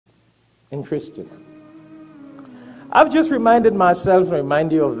Interesting. I've just reminded myself,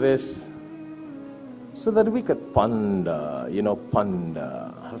 remind you of this, so that we could ponder,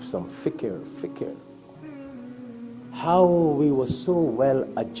 ponder, have some fikr. How we were so well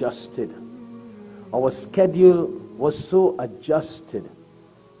adjusted. Our schedule was so adjusted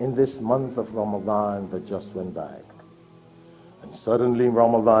in this month of Ramadan that just went by. And suddenly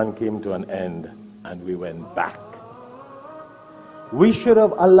Ramadan came to an end and we went back. We should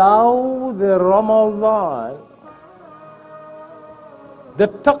have allowed the Ramadan, the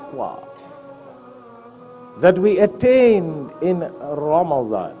Taqwa that we attained in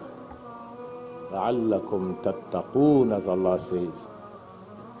Ramadan. لَعَلَّكُمْ تَتَّقُونَ, as Allah says.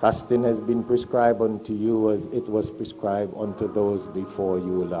 Fasting has been prescribed unto you as it was prescribed unto those before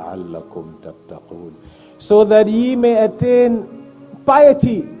you. لَعَلَّكُمْ تَتَّقُونَ, so that ye may attain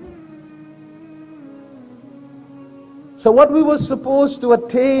piety. So what we were supposed to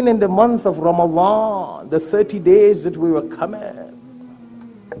attain in the month of Ramadan, the 30 days that we were coming,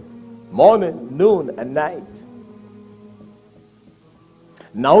 morning, noon, and night.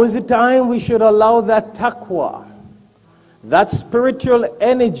 Now is the time we should allow that taqwa, that spiritual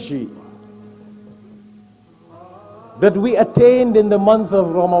energy that we attained in the month of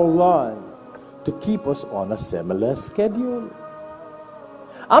Ramadan to keep us on a similar schedule.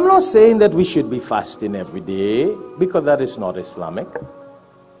 I'm not saying that we should be fasting every day, because that is not Islamic,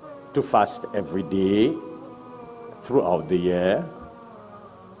 to fast every day throughout the year.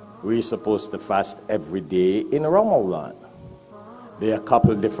 We're supposed to fast every day in Ramadan. There are a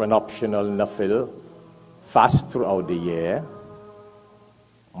couple different optional nafil fast throughout the year,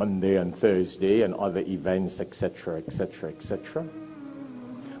 Monday and Thursday and other events, etc., etc., etc.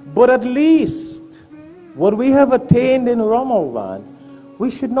 But at least what we have attained in Ramadan, we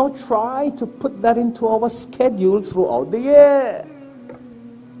should now try to put that into our schedule throughout the year.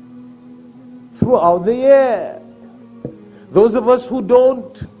 Throughout the year. Those of us who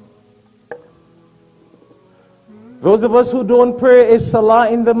don't pray a salah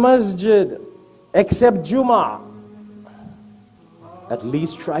in the masjid, except Jummah, at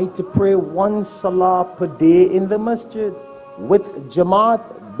least try to pray one salah per day in the masjid with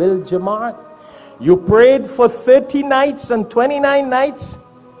Jamaat, bil Jamaat. You prayed for 30 nights and 29 nights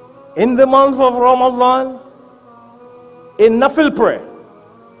in the month of Ramadan in nafil prayer,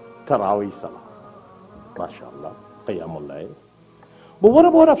 Taraweeh salah, mashallah, Qiyamul Layl. But what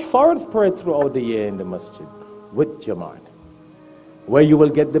about a fard prayer throughout the year in the masjid with Jamaat, where you will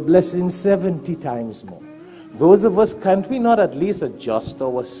get the blessing 70 times more? Those of us, can't we not at least adjust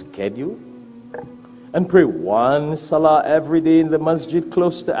our schedule and pray one salah every day in the masjid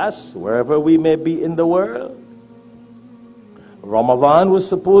close to us, wherever we may be in the world? Ramadan was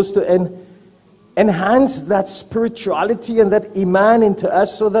supposed to enhance that spirituality and that iman into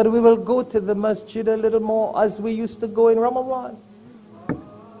us, so that we will go to the masjid a little more as we used to go in Ramadan.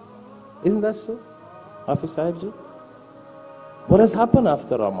 Isn't that so, Hafiz Sahibji? What has happened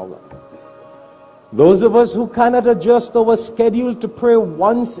after Ramadan? Those of us who cannot adjust our schedule to pray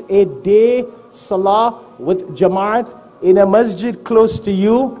once a day salah with Jamaat in a masjid close to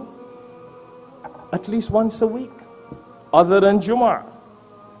you, at least once a week, other than Jummah.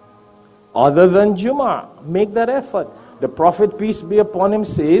 Other than Jummah, make that effort. The Prophet, peace be upon him,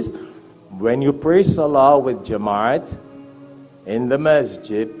 says, when you pray salah with Jamaat in the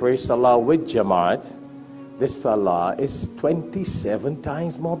masjid, pray salah with Jamaat, this salah is 27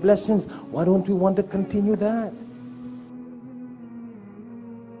 times more blessings. Why don't we want to continue that?